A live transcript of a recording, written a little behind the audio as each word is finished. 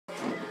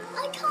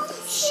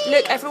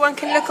Look, everyone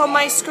can look on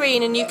my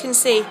screen and you can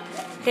see.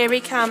 Here he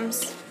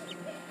comes.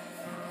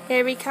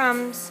 Here he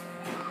comes.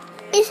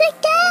 It's a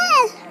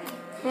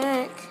girl.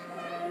 Look.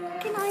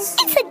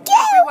 It's a girl.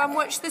 Everyone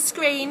watch the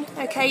screen.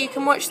 Okay, you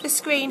can watch the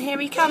screen. Here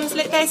he comes.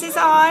 Look, there's his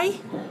eye.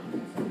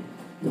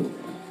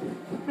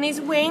 And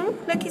his wing.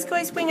 Look, he's got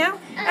his wing out.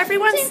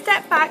 Everyone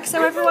step back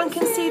so everyone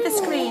can see the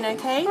screen,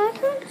 okay?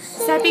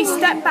 Sebby,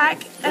 step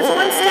back.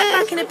 Everyone step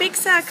back in a big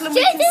circle and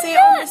we can see it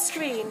on the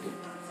screen.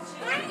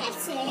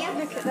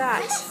 Look at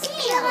that.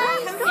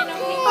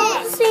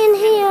 It's in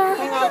here.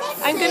 Hang on.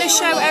 I'm going to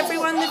show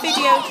everyone the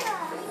video.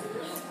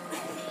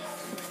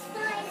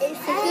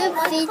 It's a good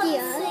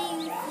video.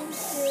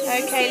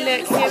 Okay,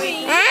 look, here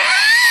we go.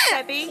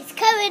 Sebby. It's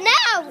coming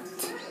out.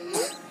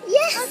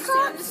 Yes. I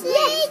can't see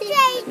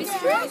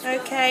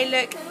it. Okay,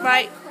 look,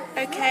 right.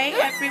 Okay,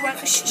 everyone.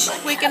 Shh,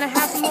 we're going to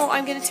have more.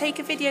 I'm going to take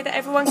a video that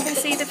everyone can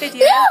see the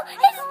video. No,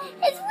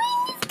 his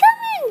wing is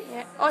coming.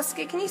 Yeah.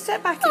 Oscar, can you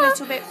step back a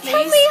little bit, please?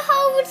 Can we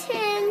hold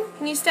him?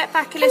 Can you step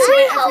back a little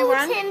bit, everyone?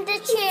 Can I hold him, the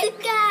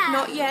chick?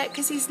 Not yet,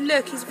 because he's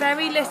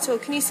very little.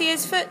 Can you see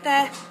his foot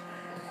there?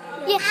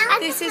 Yeah,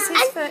 This is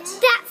his foot.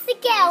 That's a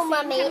girl,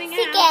 Mummy. It's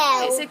a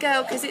girl. It's a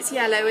girl because it's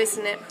yellow,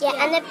 isn't it? Yeah,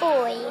 and the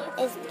boy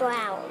is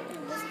brown.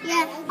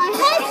 Yeah, I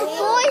heard the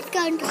boy's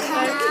going to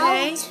come out.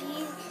 Okay.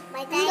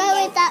 Go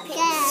with that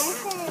girl.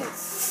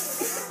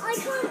 I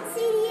can't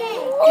see the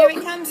end. Here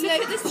it comes.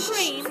 Look at the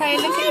screen. Okay,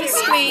 look at the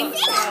screen.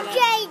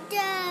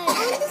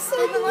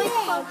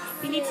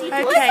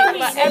 Okay,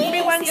 but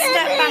everyone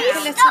step back a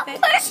little bit.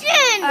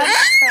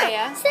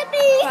 Freya.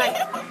 Right.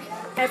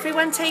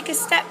 Everyone take a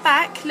step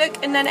back.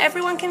 Look, and then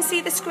everyone can see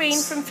the screen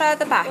from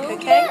further back,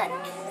 okay?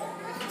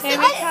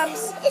 Here he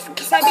comes.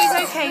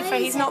 Sebby's okay,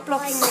 Freya. He's not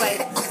blocking the way.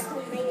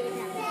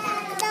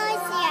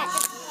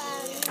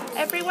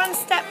 Everyone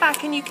step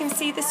back and you can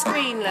see the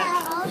screen, look.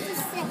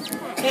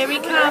 Here he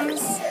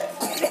comes.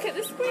 Look at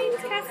the screen,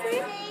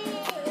 Catherine.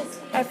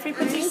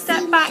 Everybody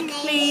step back,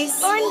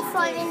 please. I'm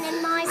falling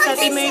in my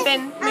Sebby, move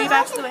in. Move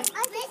out of the way.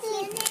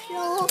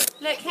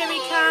 Look, here he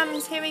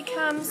comes. Here he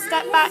comes.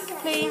 Step back,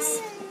 please.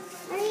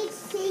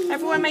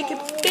 Everyone make a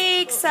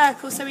big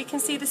circle so we can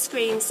see the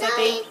screen,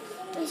 Sebby.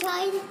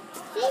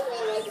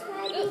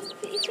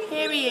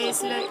 Here he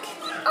is, look.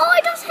 Oh,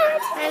 I just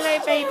heard. Hello,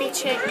 baby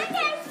chick.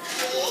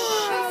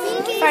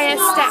 Freya,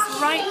 step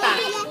right back.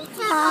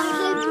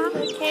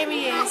 Here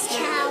he is,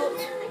 look.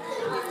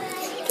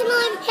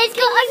 He's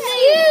got a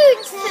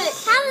huge foot,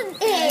 hasn't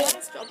he?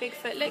 He's got a big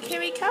foot. Look,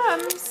 here he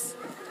comes.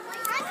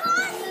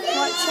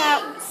 Watch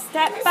out.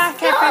 Step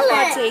back,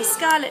 everybody.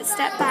 Scarlett,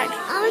 step back.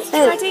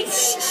 Ready?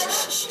 Shh,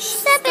 shh, shh.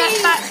 Step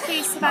back,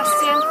 please,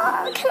 Sebastian.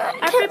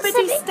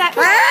 Everybody step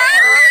back.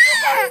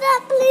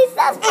 Please,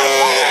 that's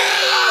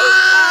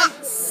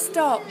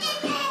Stop.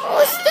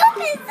 Oh, stop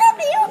it,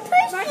 Sebby, you're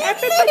pushing Right,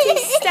 everybody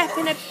step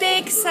in a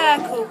big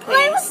circle, I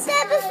was please.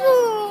 there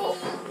before.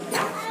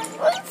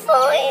 I'm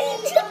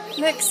fine.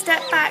 Look,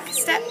 step back,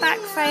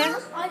 Freya.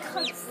 I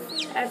can't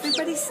see.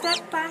 Everybody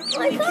step back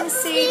and you can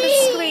see the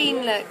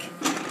screen, look.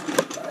 I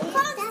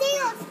can't see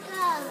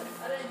Oscar.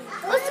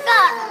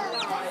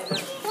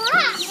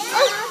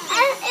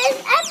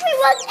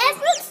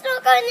 Everyone's not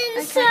going in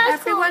the circle. Okay,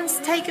 everyone's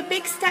take a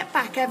big step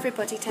back.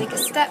 Everybody take a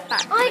step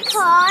back. I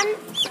can't.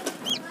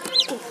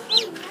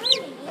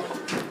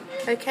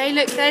 Okay,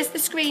 look, there's the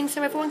screen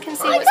so everyone can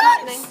see I what's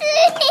can't happening.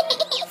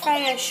 see.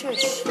 Freya,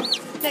 shush.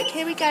 Look,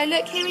 here we go.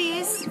 Look, here he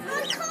is.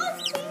 I can't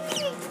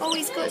see. Oh,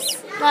 he's got...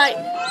 Right.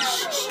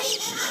 Shh, shh, shh,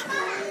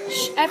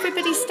 shh.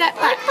 Everybody step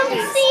back, I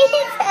please. can't see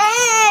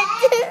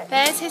his head.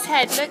 There's his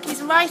head. Look,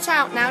 he's right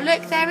out now.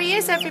 Look, there he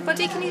is,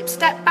 everybody. Can you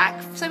step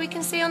back so we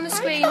can see on the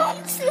screen? I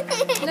can't see.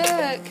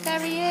 Look, there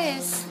he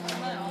is.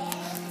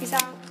 He's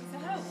out.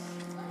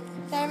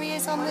 There he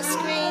is on the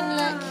screen,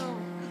 look.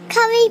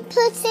 Can we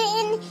put it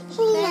in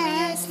There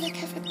here? he is, look,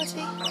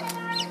 everybody.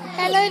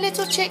 Hello,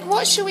 little chick.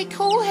 What shall we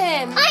call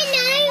him? I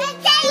know.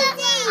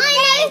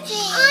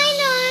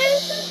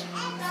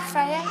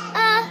 Freya?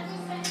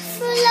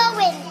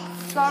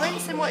 Florence.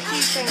 Florence, and what do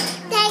you think?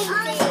 Daisy.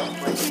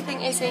 What do you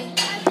think, Izzy?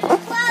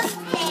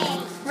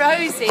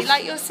 Rosie. Rosie,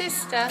 like your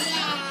sister?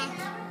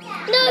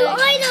 No,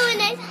 I know her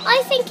name.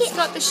 I think It's it's...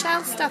 got the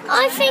shell stuck on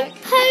I it, think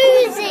look.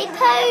 Posy.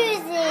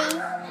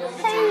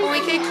 Or we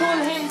could call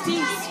him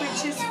Deuce,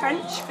 which is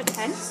French for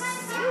 10.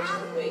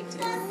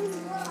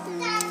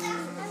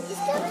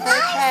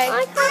 Okay.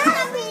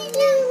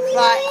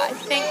 Right, I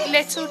think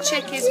little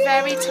chick is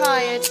very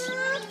tired.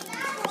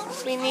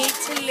 We need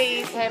to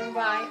leave him,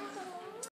 right.